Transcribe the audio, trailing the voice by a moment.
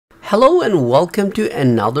Hello and welcome to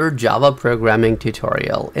another Java programming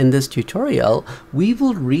tutorial. In this tutorial, we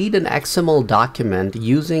will read an XML document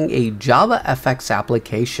using a JavaFx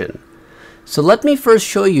application. So let me first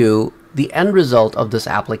show you the end result of this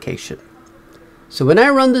application. So when I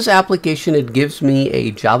run this application, it gives me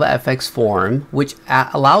a JavaFx form which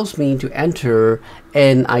allows me to enter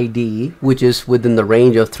an ID which is within the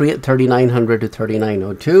range of 3900 to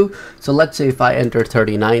 3902. So let's say if I enter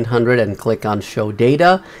 3900 and click on show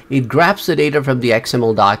data, it grabs the data from the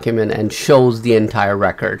XML document and shows the entire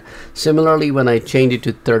record. Similarly, when I change it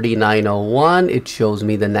to 3901, it shows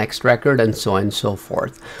me the next record, and so on and so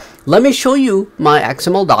forth. Let me show you my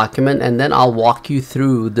XML document and then I'll walk you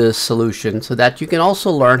through the solution so that you can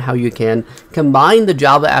also learn how you can combine the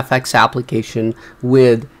JavaFx application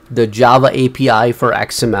with the Java API for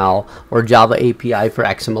XML or Java API for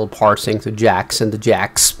XML parsing, so JAX and the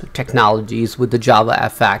JAXP technologies with the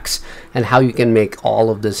JavaFx, and how you can make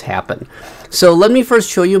all of this happen. So let me first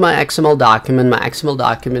show you my XML document. My XML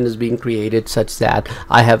document is being created such that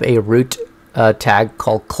I have a root tag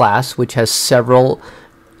called class, which has several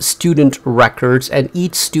student records, and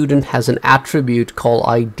each student has an attribute called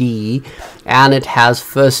ID, and it has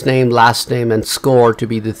first name, last name, and score to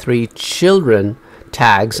be the three children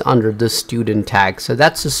tags under the student tag. So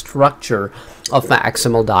that's the structure of my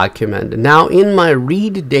XML document. Now in my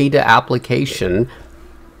read data application,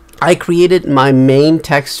 I created my main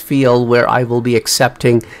text field where I will be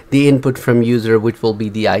accepting the input from user, which will be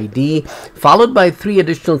the ID, followed by 3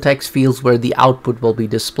 additional text fields where the output will be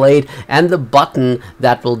displayed, and the button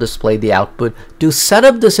that will display the output. To set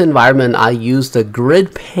up this environment, I used the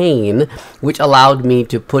grid pane, which allowed me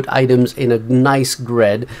to put items in a nice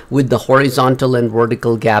grid with the horizontal and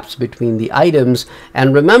vertical gaps between the items.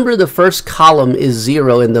 And remember, the first column is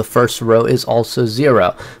 0 and the first row is also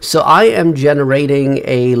 0. So I am generating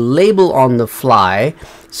a label on the fly.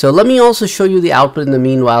 So let me also show you the output in the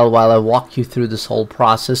meanwhile while I walk you through this whole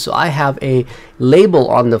process. So I have a label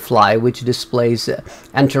on the fly which displays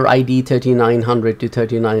enter ID 3900 to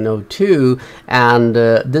 3902, and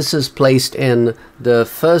this is placed in the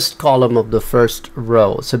first column of the first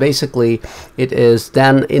row. So basically it is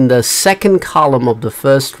then in the second column of the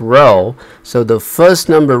first row. So the first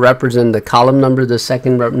number represents the column number, the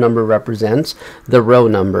second number represents the row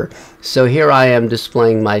number. So here I am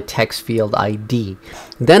displaying my text field ID.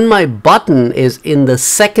 Then my button is in the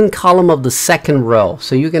second column of the second row.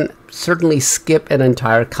 So you can certainly skip an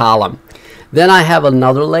entire column. Then I have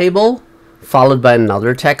another label followed by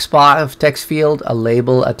another text field, a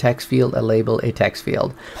label, a text field, a label, a text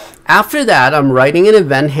field. After that, I'm writing an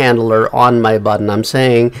event handler on my button. I'm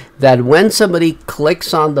saying that when somebody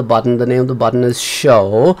clicks on the button, the name of the button is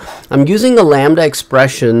show. I'm using a lambda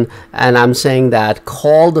expression and I'm saying that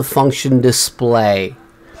call the function display.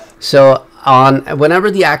 So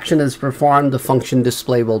whenever the action is performed, the function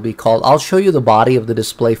display will be called. I'll show you the body of the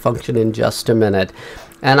display function in just a minute.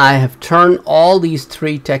 And I have turned all these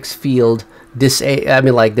 3 text fields their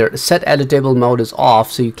set editable mode is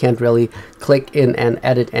off, so you can't really click in and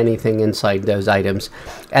edit anything inside those items.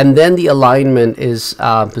 And then the alignment is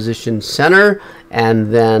position center,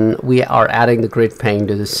 and then we are adding the grid pane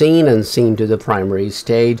to the scene and scene to the primary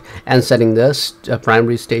stage, and setting this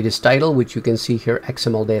primary stage's title, which you can see here,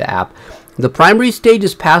 XML data app. The primary stage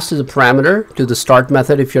is passed as a parameter to the start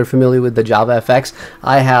method. If you're familiar with the JavaFx,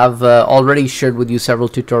 I have already shared with you several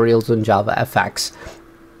tutorials on JavaFx.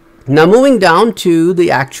 Now moving down to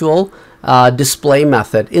the actual display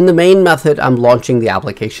method. In the main method, I'm launching the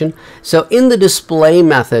application. So in the display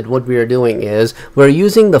method, what we are doing is we're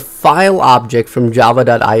using the file object from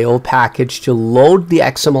java.io package to load the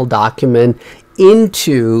XML document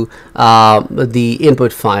into the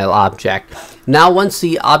input file object. Now once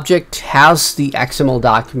the object has the XML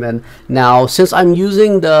document, now since I'm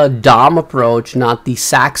using the DOM approach, not the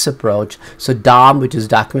SAX approach, so DOM, which is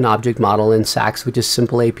document object model, and SAX, which is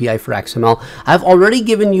simple API for XML, I've already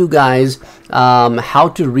given you guys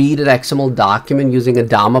how to read an XML document using a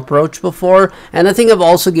DOM approach before, and I think I've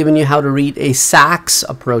also given you how to read a SAX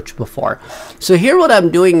approach before. So here what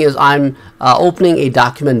I'm doing is I'm opening a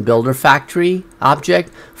document builder factory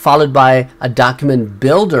object followed by a document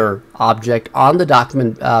builder object on the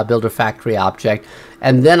document builder factory object,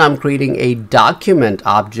 and then I'm creating a document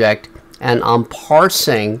object and I'm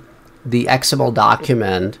parsing the XML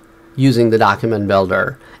document using the document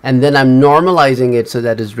builder, and then I'm normalizing it so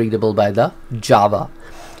that it's readable by the Java.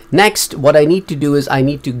 Next, what I need to do is I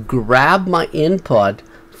need to grab my input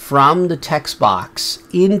from the text box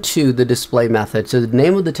into the display method. So the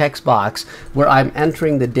name of the text box where I'm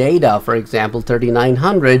entering the data, for example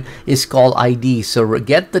 3900, is called ID. So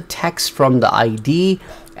get the text from the ID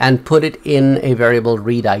and put it in a variable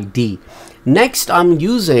read ID. Next, I'm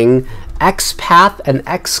using XPath and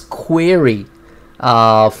XQuery,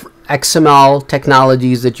 XML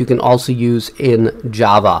technologies that you can also use in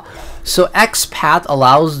Java. So XPath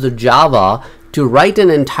allows the Java to write an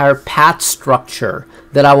entire path structure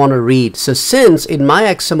that I want to read. So since in my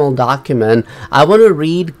XML document, I want to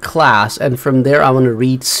read class, and from there I want to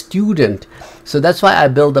read student. So that's why I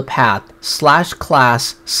build a path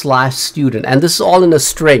 /class/student, and this is all in a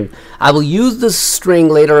string. I will use this string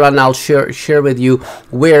later on. I'll share with you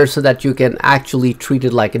where, so that you can actually treat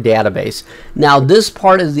it like a database. Now this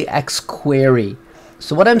part is the XQuery.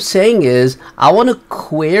 So what I'm saying is I want to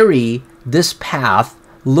query this path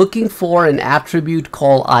looking for an attribute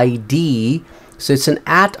called ID. So it's an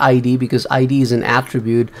 @ID because ID is an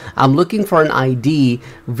attribute. I'm looking for an ID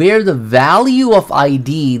where the value of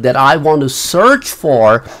ID that I want to search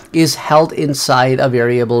for is held inside a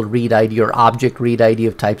variable read ID or object read ID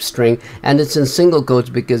of type string, and it's in single quotes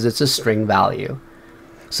because it's a string value.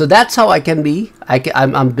 So that's how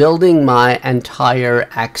I'm building my entire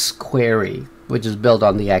XQuery, which is built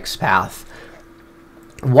on the XPath.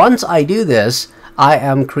 Once I do this, I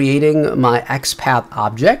am creating my XPath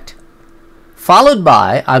object, followed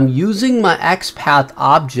by I'm using my XPath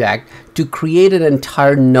object to create an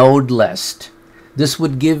entire node list. This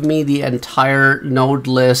would give me the entire node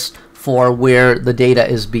list for where the data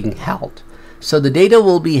is being held. So the data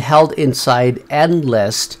will be held inside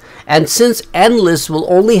nList, and since nList will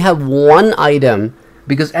only have one item,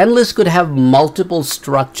 because nList could have multiple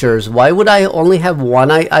structures. Why would I only have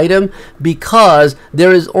one item? Because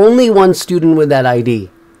there is only one student with that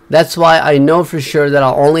ID. That's why I know for sure that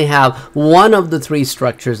I'll only have one of the three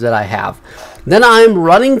structures that I have. Then I'm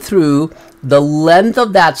running through the length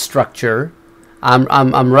of that structure.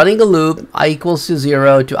 I'm running a loop. I equals to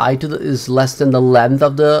 0 to I to the is less than the length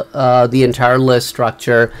of the entire list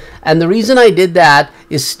structure. And the reason I did that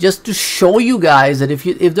is just to show you guys that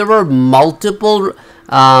if there were multiple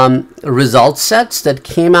result sets that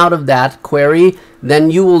came out of that query,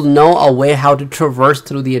 then you will know a way how to traverse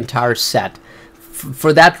through the entire set.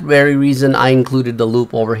 For that very reason, I included the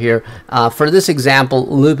loop over here. For this example,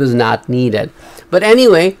 loop is not needed. But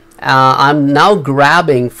anyway, I'm now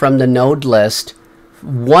grabbing from the node list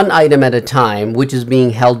one item at a time, which is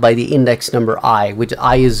being held by the index number I, which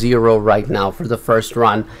I is 0 right now for the first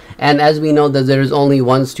run. And as we know that there is only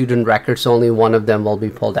one student record, so only one of them will be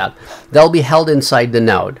pulled out. They'll be held inside the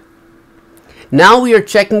node. Now we are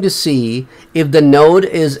checking to see if the node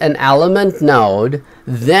is an element node,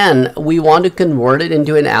 then we want to convert it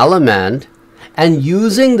into an element, and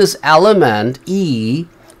using this element E,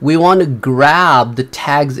 we want to grab the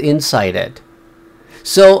tags inside it.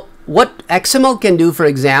 So what XML can do, for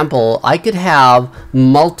example, I could have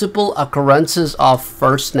multiple occurrences of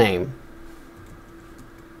first name.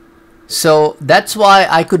 So that's why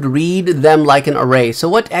I could read them like an array. So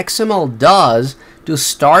what XML does to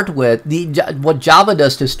start with, what Java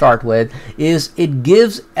does to start with, is it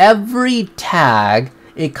gives every tag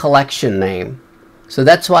a collection name. So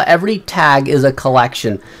that's why every tag is a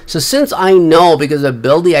collection. So since I know, because I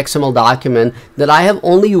built the XML document, that I have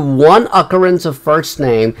only one occurrence of first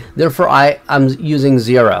name, therefore I'm using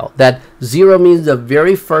 0. That 0 means the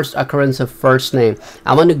very first occurrence of first name.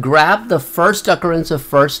 I want to grab the first occurrence of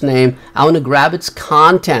first name. I want to grab its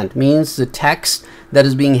content, means the text that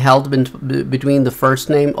is being held between the first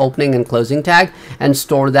name opening and closing tag, and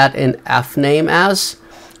store that in fname as.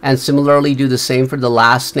 And similarly do the same for the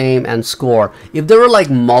last name and score. If there were like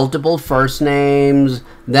multiple first names,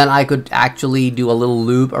 then I could actually do a little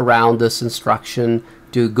loop around this instruction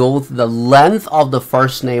to go the length of the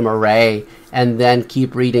first name array, and then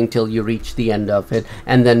keep reading till you reach the end of it,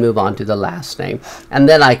 and then move on to the last name. And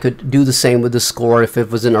then I could do the same with the score. If it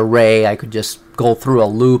was an array, I could just go through a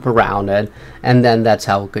loop around it, and then that's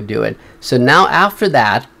how it could do it. So now after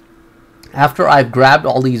that, after I've grabbed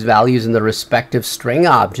all these values in the respective string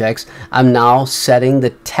objects, I'm now setting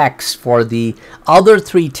the text for the other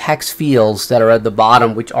three text fields that are at the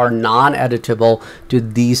bottom, which are non-editable to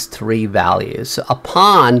these three values. So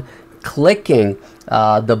upon clicking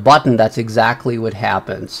the button, that's exactly what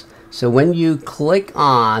happens. So when you click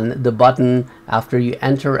on the button after you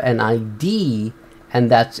enter an ID, and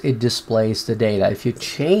it displays the data. If you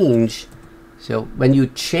change, so when you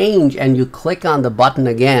change and you click on the button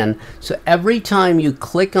again, so every time you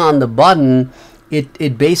click on the button,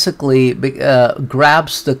 it basically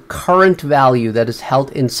grabs the current value that is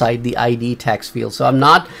held inside the ID text field. So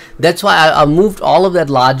that's why I moved all of that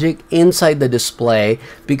logic inside the display,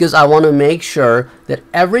 because I want to make sure that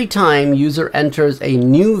every time user enters a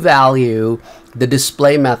new value, the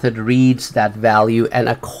display method reads that value and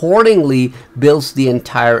accordingly builds the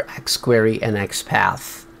entire X query and X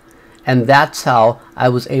path. And that's how I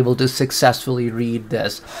was able to successfully read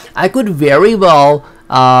this. I could very well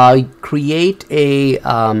create a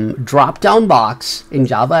drop-down box in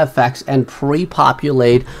JavaFX and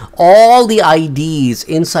pre-populate all the IDs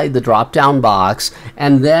inside the drop-down box,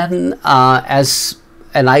 and then as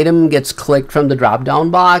an item gets clicked from the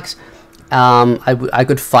drop-down box, I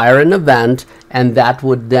could fire an event, and that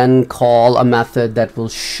would then call a method that will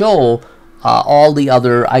show all the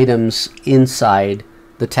other items inside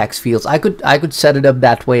the text fields. I could set it up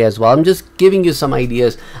that way as well. I'm just giving you some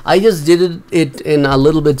ideas. I just did it in a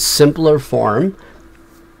little bit simpler form,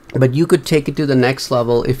 but you could take it to the next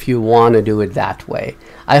level if you want to do it that way.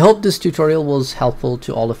 I hope this tutorial was helpful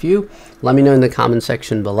to all of you. Let me know in the comment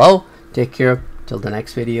section below. Take care. Till the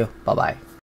next video. Bye-bye.